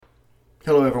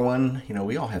Hello, everyone.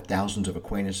 We all have thousands of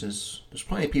acquaintances. There's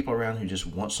plenty of people around who just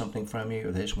want something from you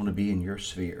or they just want to be in your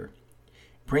sphere.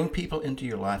 Bring people into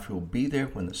your life who will be there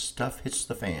when the stuff hits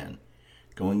the fan.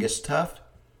 Going gets tough,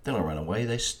 they don't run away,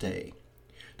 they stay.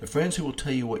 The friends who will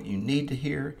tell you what you need to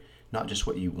hear, not just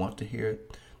what you want to hear,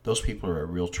 those people are a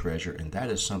real treasure, and that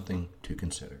is something to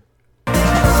consider.